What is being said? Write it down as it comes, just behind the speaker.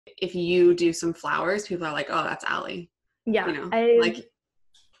if you do some flowers, people are like, oh, that's Alli. Yeah, You know,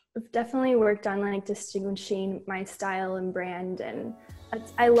 I've definitely worked on like distinguishing my style and brand, and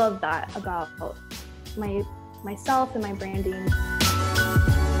I love that about myself and my branding.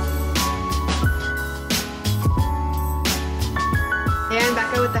 Hey, I'm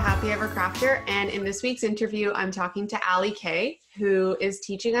Becca with the Happy Ever Crafter, and in this week's interview, I'm talking to Alli Koch, who is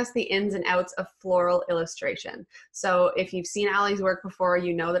teaching us the ins and outs of floral illustration. So if you've seen Alli's work before,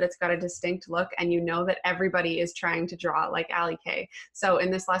 you know that it's got a distinct look, and you know that everybody is trying to draw like Alli Koch. So in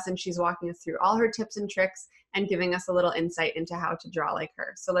this lesson, she's walking us through all her tips and tricks and giving us a little insight into how to draw like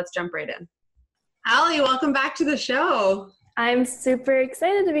her. So let's jump right in. Alli, welcome back to the show. I'm super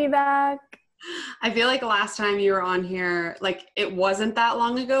excited to be back. I feel like the last time you were on here, like it wasn't that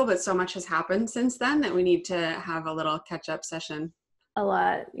long ago, but so much has happened since then that we need to have a little catch-up session. A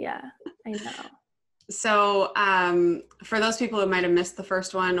lot, yeah, I know. So for those people who might have missed the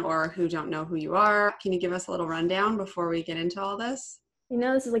first one or who don't know who you are, can you give us a little rundown before we get into all this? You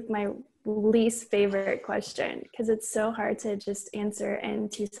know, this is like my least favorite question because it's so hard to just answer in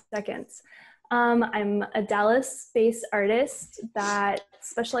 2 seconds. I'm a Dallas-based artist that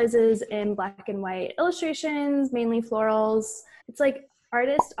specializes in black and white illustrations, mainly florals. It's like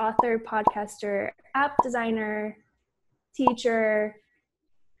artist, author, podcaster, app designer, teacher.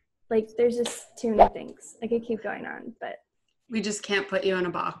 Like there's just too many things. I could keep going on, but we just can't put you in a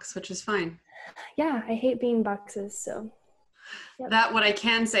box, which is fine. Yeah, I hate being boxes, so. Yep. That what I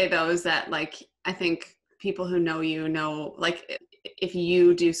can say though is that like I think people who know you know, like if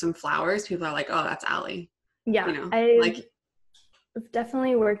you do some flowers, people are like, oh, that's Alli. Yeah, you know, I've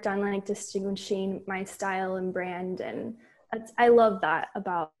definitely worked on like distinguishing my style and brand, and I love that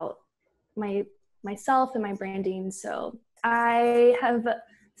about myself and my branding. So I have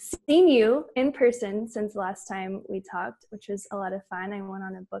seen you in person since the last time we talked, which was a lot of fun. I went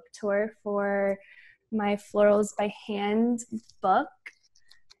on a book tour for my Florals by Hand book.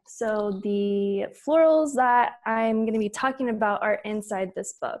 So the florals that I'm going to be talking about are inside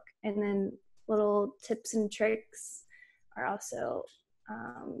this book, and then little tips and tricks are also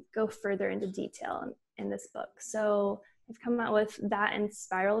go further into detail in this book. So I've come out with that in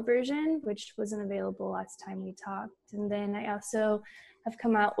spiral version, which wasn't available last time we talked. And then I also have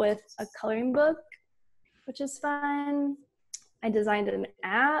come out with a coloring book, which is fun. I designed an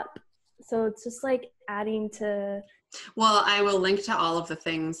app. So it's just like adding to... Well, I will link to all of the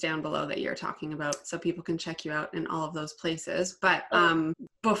things down below that you're talking about so people can check you out in all of those places. But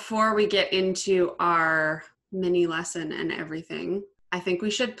before we get into our mini lesson and everything, I think we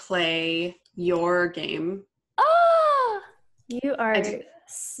should play your game. Oh, you are a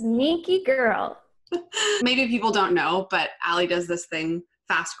sneaky girl. Maybe people don't know, but Alli does this thing,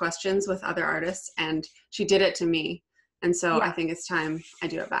 fast questions with other artists, and she did it to me. And so yeah. I think it's time I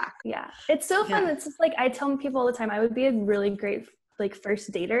do it back. Yeah. It's so fun. Yeah. It's just like, I tell people all the time, I would be a really great like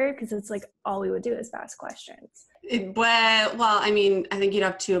first dater because it's like all we would do is fast questions. Well, I mean, I think you'd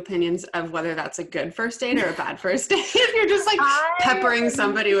have 2 opinions of whether that's a good first date or a bad first date. If you're just like peppering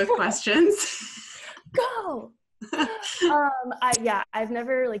somebody with questions. Go. I've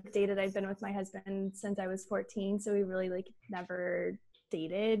never like dated. I've been with my husband since I was 14. So we really like never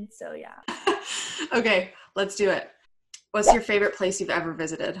dated. So yeah. Okay, let's do it. What's your favorite place you've ever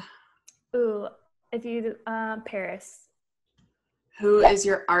visited? Ooh, if you, Paris. Who is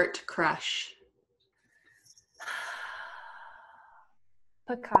your art crush?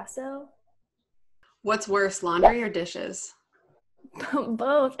 Picasso. What's worse, laundry or dishes?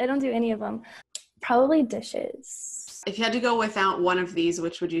 Both. I don't do any of them. Probably dishes. If you had to go without one of these,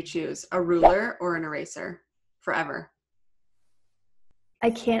 which would you choose? A ruler or an eraser? Forever. I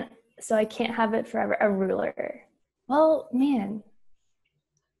can't have it forever. A ruler. Well, man.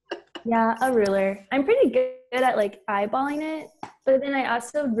 Yeah, a ruler. I'm pretty good at like eyeballing it, but then I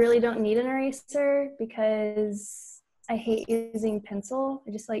also really don't need an eraser because I hate using pencil.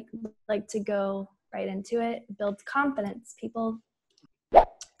 I just like to go right into it. It builds confidence, people.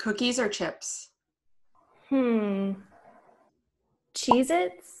 Cookies or chips? Cheez-Its?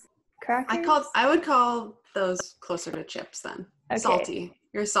 Crackers? I would call those closer to chips then. Okay. Salty.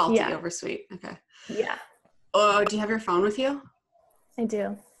 You're salty over sweet. Okay. Yeah. Oh, do you have your phone with you? I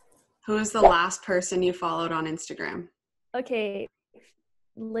do. Who is the last person you followed on Instagram? Okay.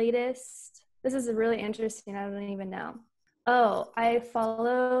 Latest. This is really interesting. I don't even know. Oh, I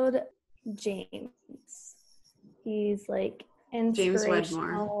followed James. He's like inspirational. James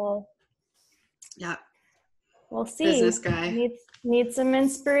Wedmore. Yeah. We'll see. Business guy. Need some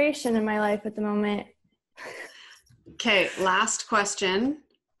inspiration in my life at the moment. Okay, last question.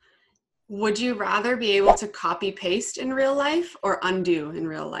 Would you rather be able to copy paste in real life or undo in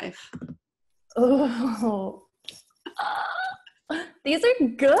real life? Oh, these are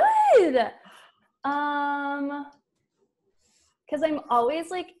good. Because I'm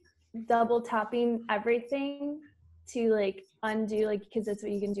always like double tapping everything to like undo, like, because that's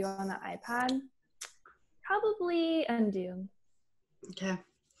what you can do on the iPad. Probably undo. Okay.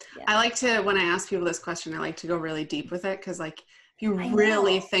 Yeah. I like to, when I ask people this question, I like to go really deep with it because, like, if you I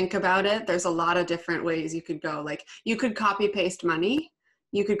really know. think about it, there's a lot of different ways you could go. Like, you could copy paste money,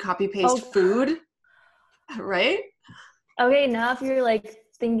 you could copy paste Oh, food, right? okay. Now, if you're like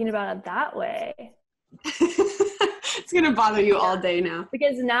thinking about it that way, It's gonna bother you all day now.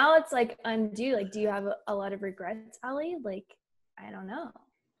 because now it's like undo. Like, do you have a lot of regrets, Alli? Like, I don't know.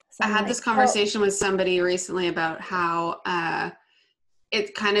 So I I'm had like, this conversation with somebody recently about how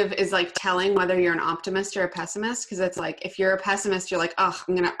it kind of is like telling whether you're an optimist or a pessimist, because it's like if you're a pessimist, you're like, oh,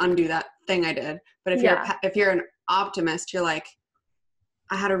 I'm gonna undo that thing I did. But if you're an optimist, you're like,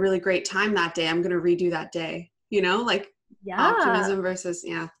 I had a really great time that day. I'm gonna redo that day. You know, like optimism versus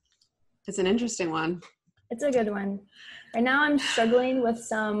it's an interesting one. It's a good one. Right now I'm struggling with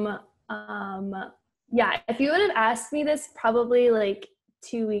some, if you would have asked me this probably like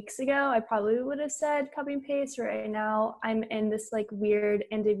 2 weeks ago, I probably would have said copy and paste. Right now I'm in this like weird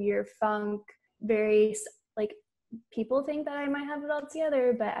end of year funk, very like people think that I might have it all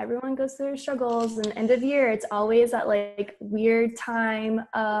together, but everyone goes through their struggles, and end of year, it's always that like weird time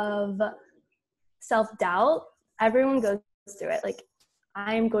of self-doubt. Everyone goes through it. Like,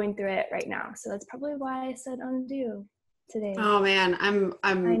 I'm going through it right now. So that's probably why I said undo today. Oh man,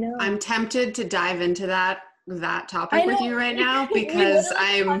 I know. I'm tempted to dive into that topic I know. with you right now We because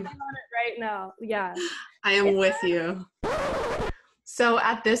literally talking on it right now. Yeah. I am with you. So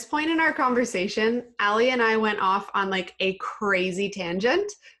at this point in our conversation, Alli and I went off on like a crazy tangent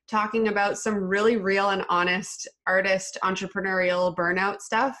talking about some really real and honest artist entrepreneurial burnout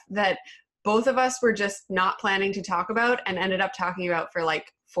stuff that both of us were just not planning to talk about and ended up talking about for like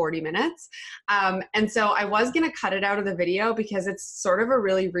 40 minutes. And so I was going to cut it out of the video because it's sort of a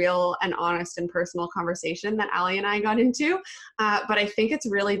really real and honest and personal conversation that Alli and I got into. But I think it's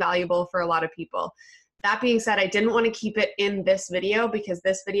really valuable for a lot of people. That being said, I didn't want to keep it in this video because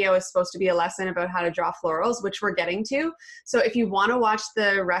this video is supposed to be a lesson about how to draw florals, which we're getting to. So if you want to watch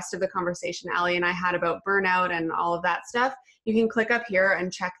the rest of the conversation Alli and I had about burnout and all of that stuff, you can click up here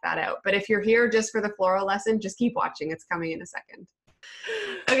and check that out. But if you're here just for the floral lesson, just keep watching. It's coming in a second.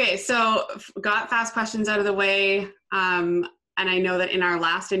 Okay, so got fast questions out of the way. And I know that in our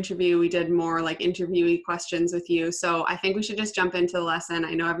last interview, we did more like interviewee questions with you. So I think we should just jump into the lesson.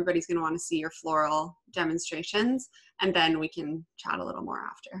 I know everybody's going to want to see your floral demonstrations, and then we can chat a little more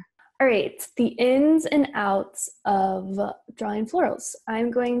after. All right, the ins and outs of drawing florals.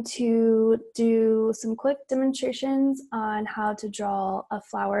 I'm going to do some quick demonstrations on how to draw a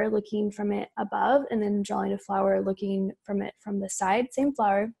flower looking from it above, and then drawing a flower looking from it from the side. Same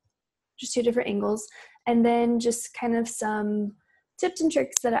flower, just two different angles. And then just kind of some tips and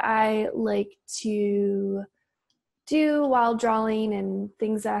tricks that I like to do while drawing and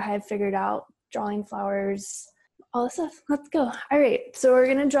things that I have figured out drawing flowers, all this stuff. Let's go. All right, so we're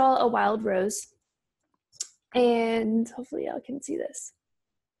gonna draw a wild rose, and hopefully y'all can see this.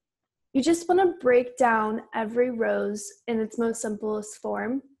 You just want to break down every rose in its most simplest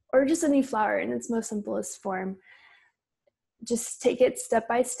form, or just any flower in its most simplest form. Just take it step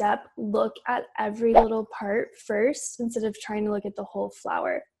by step. Look at every little part first instead of trying to look at the whole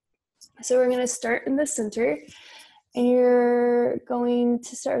flower. So we're going to start in the center, and you're going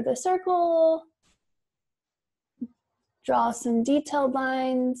to start with a circle, draw some detailed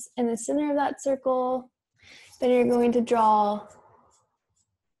lines in the center of that circle. Then you're going to draw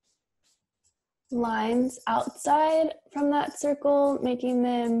lines outside from that circle, making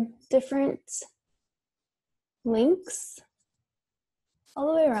them different lengths all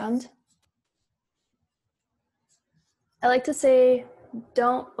the way around. I like to say,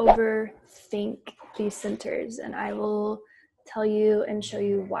 don't overthink these centers, and I will tell you and show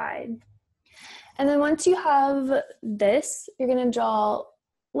you why. And then once you have this, you're going to draw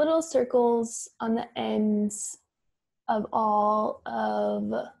little circles on the ends of all of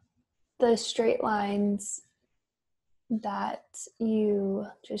the straight lines that you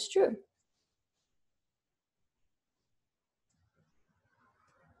just drew.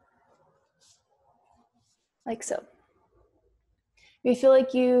 Like so. If you feel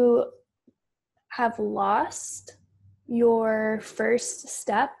like you have lost your first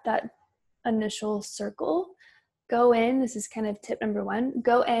step, that initial circle, go in. This is kind of tip number one.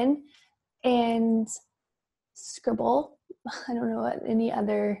 Go in and scribble. I don't know what any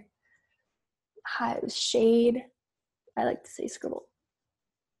other shade, I like to say scribble,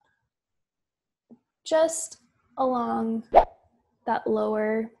 just along that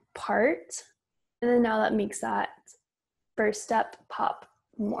lower part. And then now that makes that first step pop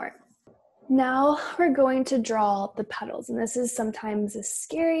more. Now we're going to draw the petals, and this is sometimes the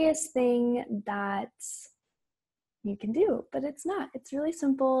scariest thing that you can do, but it's not. It's really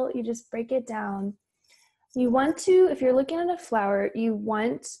simple. You just break it down. You want to, if you're looking at a flower, you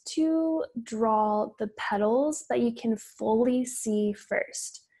want to draw the petals that you can fully see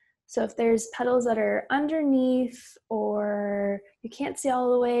first. So if there's petals that are underneath or you can't see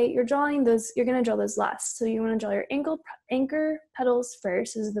all the way, you're drawing those, you're gonna draw those last. So you wanna draw your anchor petals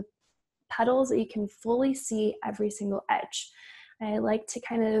first. Those are the petals that you can fully see every single edge. I like to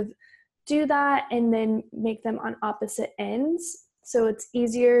kind of do that and then make them on opposite ends, so it's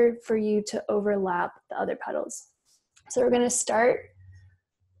easier for you to overlap the other petals. So we're gonna start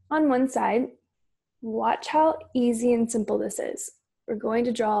on one side. Watch how easy and simple this is. We're going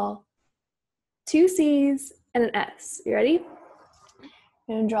to draw 2 C's and an S. You ready?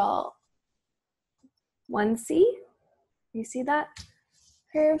 I'm gonna draw 1 C. You see that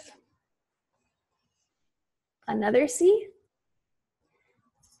curve? Another C.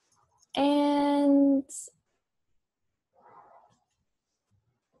 And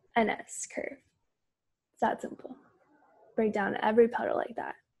an S curve. It's that simple. Break down every petal like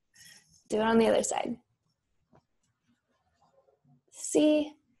that. Do it on the other side.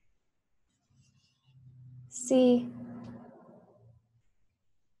 C, C,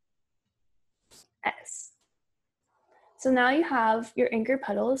 S. So now you have your anchor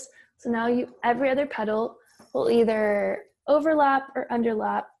petals. So now every other petal will either overlap or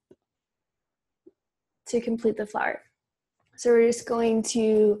underlap to complete the flower. So we're just going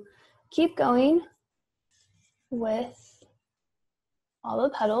to keep going with all the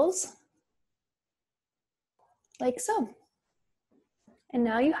petals, like so. And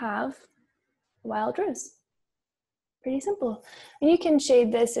now you have a wild rose. Pretty simple. And you can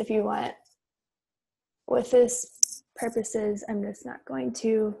shade this if you want. With this purposes, I'm just not going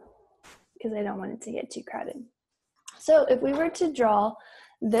to, because I don't want it to get too crowded. So if we were to draw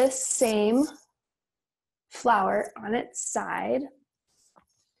this same flower on its side,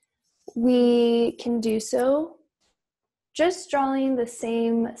 we can do so just drawing the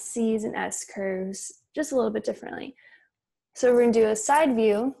same C's and S curves, just a little bit differently. So we're gonna do a side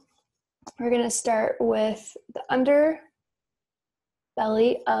view. We're gonna start with the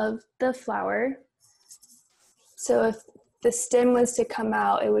underbelly of the flower. So if the stem was to come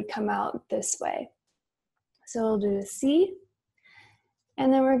out, it would come out this way. So we'll do a C,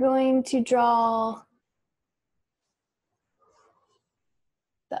 and then we're going to draw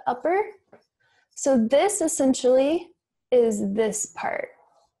the upper. So this essentially is this part,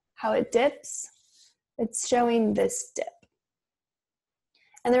 how it dips. It's showing this dip.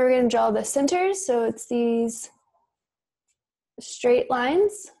 And then we're going to draw the centers, so it's these straight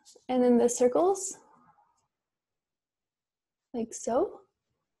lines, and then the circles, like so.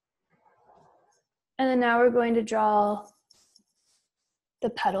 And then now we're going to draw the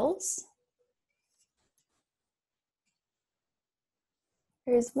petals.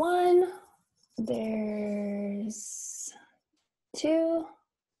 There's 1, there's 2,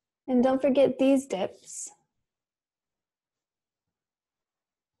 and don't forget these dips.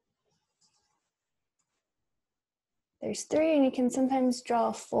 There's 3, and you can sometimes draw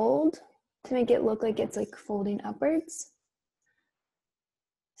a fold to make it look like it's like folding upwards.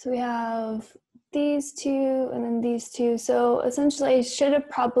 So we have these 2 and then these 2. So essentially I should have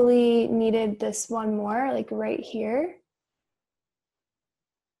probably needed this one more, like right here.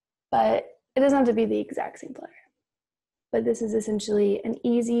 But it doesn't have to be the exact same flower. But this is essentially an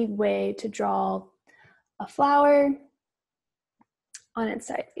easy way to draw a flower on its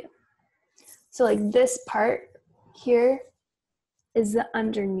side view. So like this part here is the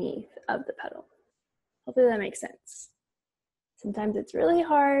underneath of the petal. Hopefully that makes sense. Sometimes it's really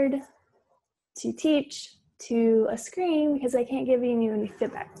hard to teach to a screen because I can't give you any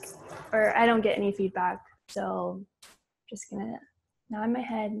feedback, or I don't get any feedback. So I'm just gonna nod my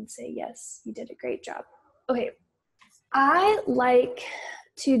head and say, yes, you did a great job. Okay, I like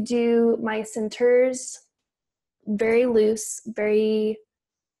to do my centers very loose, very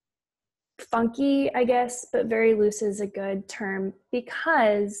funky, I guess, but very loose is a good term,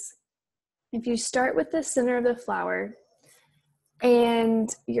 because if you start with the center of the flower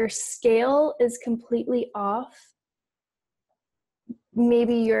and your scale is completely off,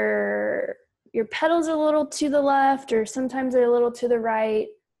 maybe your petals are a little to the left, or sometimes they're a little to the right,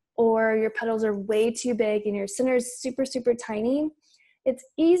 or your petals are way too big and your center is super, super tiny, it's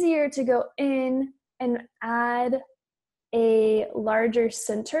easier to go in and add a larger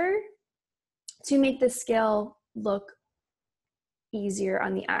center to make the scale look easier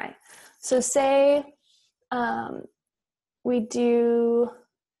on the eye. So say we do,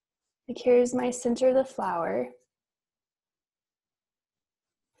 like here's my center of the flower.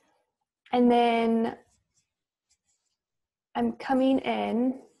 And then I'm coming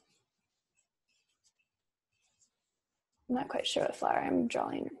in, I'm not quite sure what flower I'm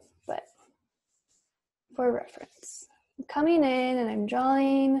drawing, but for reference, I'm coming in and I'm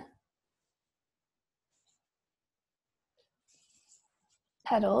drawing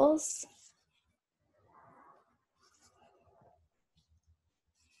petals.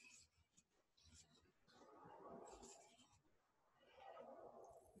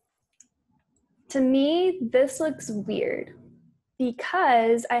 To me, this looks weird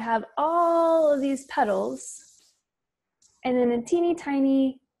because I have all of these petals and then a teeny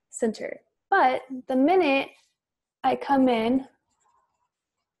tiny center. But the minute I come in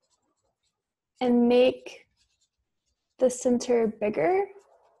and make the center bigger,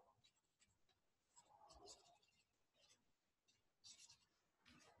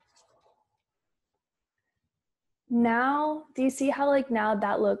 now, do you see how like now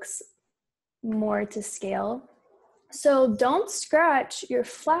that looks more to scale? So don't scratch your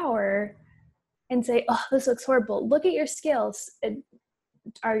flower and say, oh, this looks horrible. Look at your scales.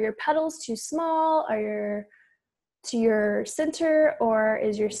 Are your petals too small? To your center, or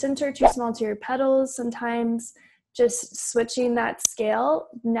is your center too small to your petals? Sometimes just switching that scale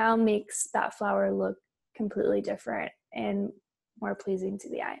now makes that flower look completely different and more pleasing to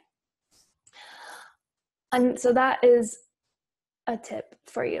the eye. And so that is a tip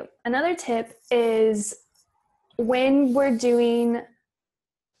for you. Another tip is when we're doing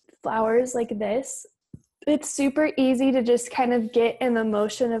flowers like this, it's super easy to just kind of get in the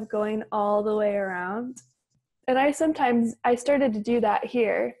motion of going all the way around. And I started to do that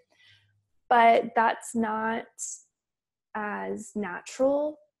here, but that's not as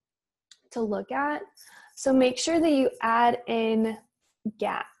natural to look at. So make sure that you add in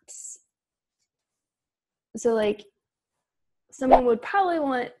gaps. So like someone would probably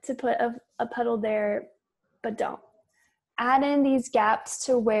want to put a petal there, but don't. Add in these gaps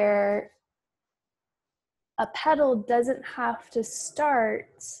to where a petal doesn't have to start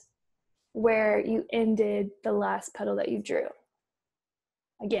where you ended the last petal that you drew.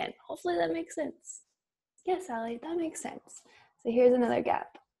 Again, hopefully that makes sense. Yes, Allie, that makes sense. So here's another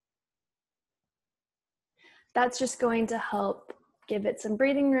gap. That's just going to help give it some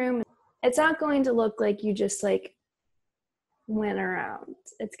breathing room. It's not going to look like you just like went around.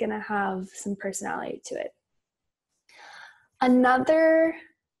 It's going to have some personality to it. Another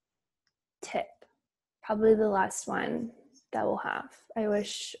tip, probably the last one that we'll have. I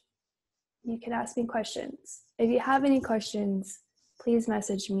wish you could ask me questions. If you have any questions, please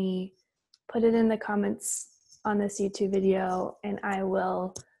message me, put it in the comments on this YouTube video, and I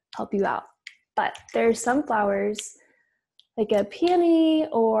will help you out. But there's some flowers, like a peony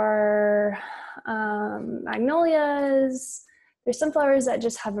or magnolias. There's some flowers that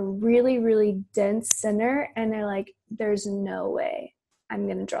just have a really, really dense center, and they're like, there's no way I'm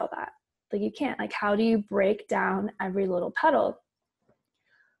gonna draw that. Like you can't, like how do you break down every little petal?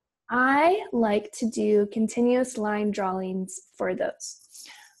 I like to do continuous line drawings for those.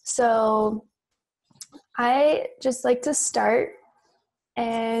 So I just like to start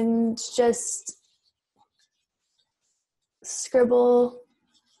and just scribble,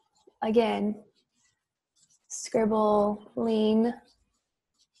 again, scribble, lean.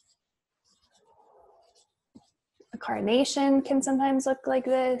 A carnation can sometimes look like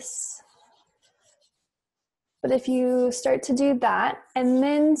this. But if you start to do that and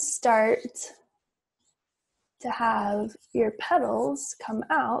then start to have your petals come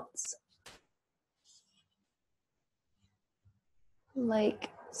out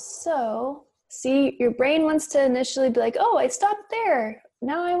like so, see, your brain wants to initially be like, oh, I stopped there.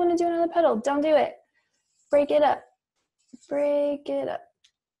 Now I want to do another petal. Don't do it. Break it up. Break it up.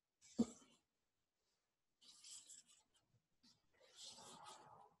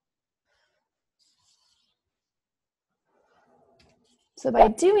 So by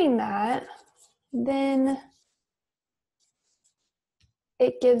doing that, then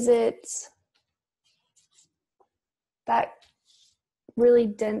it gives it that really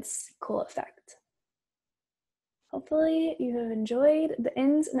dense, cool effect. Hopefully you have enjoyed the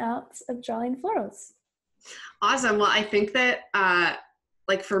ins and outs of drawing florals. Awesome. Well, I think that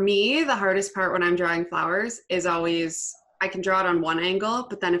like for me, the hardest part when I'm drawing flowers is always I can draw it on one angle,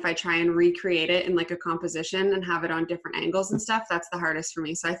 but then if I try and recreate it in like a composition and have it on different angles and stuff, that's the hardest for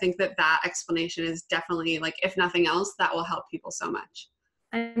me. So I think that that explanation is definitely, like, if nothing else, that will help people so much.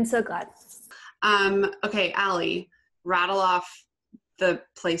 I'm so glad. Okay, Alli, rattle off the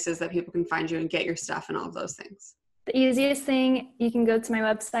places that people can find you and get your stuff and all of those things. The easiest thing, you can go to my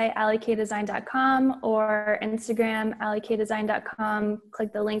website, allikdesign.com, or Instagram, allikdesign.com.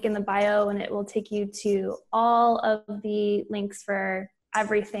 Click the link in the bio and it will take you to all of the links for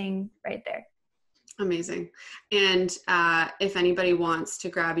everything right there. Amazing. And if anybody wants to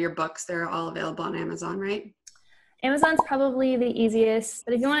grab your books, they're all available on Amazon, right? Amazon's probably the easiest,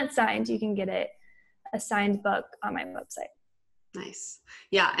 but if you want it signed, you can get it, a signed book, on my website. Nice.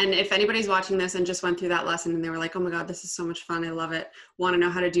 Yeah. And if anybody's watching this and just went through that lesson and they were like, oh my God, this is so much fun, I love it, want to know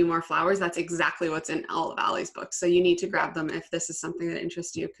how to do more flowers, that's exactly what's in all of Alli's books. So you need to grab them if this is something that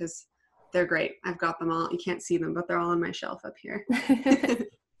interests you, because they're great. I've got them all. You can't see them, but they're all on my shelf up here.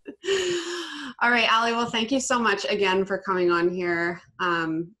 All right, Alli, well, thank you so much again for coming on here.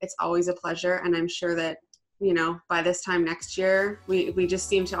 It's always a pleasure. And I'm sure that, you know, by this time next year, we just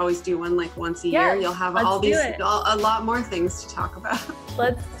seem to always do one like once a year. You'll have a lot more things to talk about.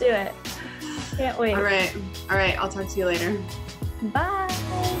 Let's do it. Can't wait. All right. I'll talk to you later.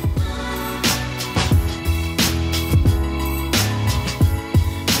 Bye.